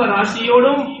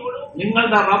മാനവരാശിയോടും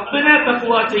നിങ്ങളുടെ റബ്ബിനെ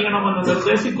തഖ്വ ചെയ്യണമെന്ന്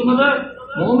നിർദ്ദേശിക്കുന്നത്.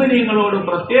 മുഅ്മിനീങ്ങളോട്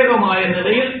പ്രത്യേകമായ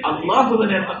നിലയിൽ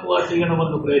അല്ലാഹുവിനെ തഖ്വ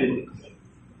ചെയ്യണമെന്ന് പ്രേരിപ്പിക്കുന്നു.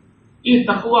 ഈ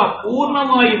തഖ്വ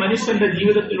പൂർണ്ണമായി മനുഷ്യന്റെ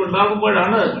ജീവിതത്തിൽ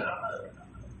ഉണ്ടാകുമ്പോഴാണ്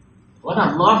അവൻ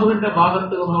അല്ലാഹുവിന്റെ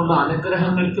ഭാഗത്തു നിന്നുള്ള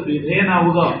അനുഗ്രഹങ്ങൾക്ക്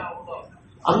വിധേയനാവുക,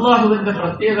 അല്ലാഹുവിന്റെ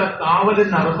പ്രത്യേക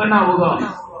കാവലിന് അർഹനാവുക,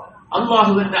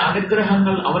 അല്ലാഹുവിന്റെ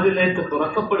അനുഗ്രഹങ്ങൾ അവരിലേക്ക്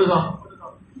തുറക്കപ്പെടുക,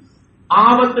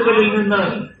 ആപത്തുകളിൽ നിന്ന്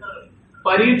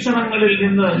പരീക്ഷണങ്ങളിൽ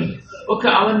നിന്ന് ഒക്കെ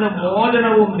അവന്റെ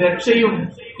മോചനവും രക്ഷയും.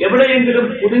 എവിടെയെങ്കിലും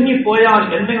കുടുങ്ങിപ്പോയാൽ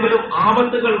എന്തെങ്കിലും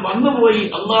ആപത്തുകൾ വന്നുപോയി,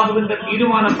 അള്ളാഹുവിന്റെ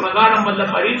തീരുമാന പ്രകാരം വല്ല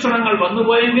പരീക്ഷണങ്ങൾ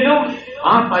വന്നുപോയെങ്കിലും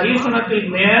ആ പരീക്ഷണത്തിൽ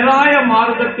നേരായ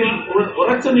മാർഗത്തിൽ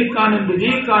ഉറച്ചു നിൽക്കാനും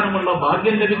വിജയിക്കാനുമുള്ള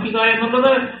ഭാഗ്യം ലഭിക്കുക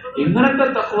എന്നുള്ളത് ഇങ്ങനത്തെ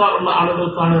തഖ്വ ഉള്ള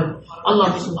ആളുകൾക്കാണ്.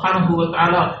 അല്ലാഹു സുബ്ഹാനഹു വ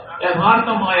തആല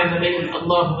യഥാർത്ഥമായ നിലയിൽ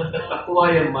അള്ളാഹുവിന്റെ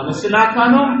തഖ്വയെ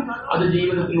മനസ്സിലാക്കാനും അത്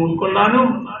ജീവിതത്തിൽ ഉൾക്കൊള്ളാനും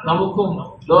നമുക്കും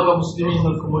ലോക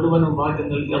മുസ്ലിമീങ്ങൾക്ക് മുഴുവനും ഭാഗ്യം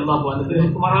നൽകി അള്ളാഹു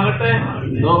അനുഗ്രഹിക്കുമാറാകട്ടെ.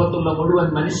 ലോകത്തുള്ള മുഴുവൻ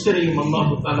മനുഷ്യരെയും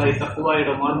അള്ളാഹു തആല ഈ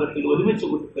തഖ്വയുടെ മാർഗത്തിൽ ഒരുമിച്ച്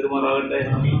പെരുമാറാകട്ടെ.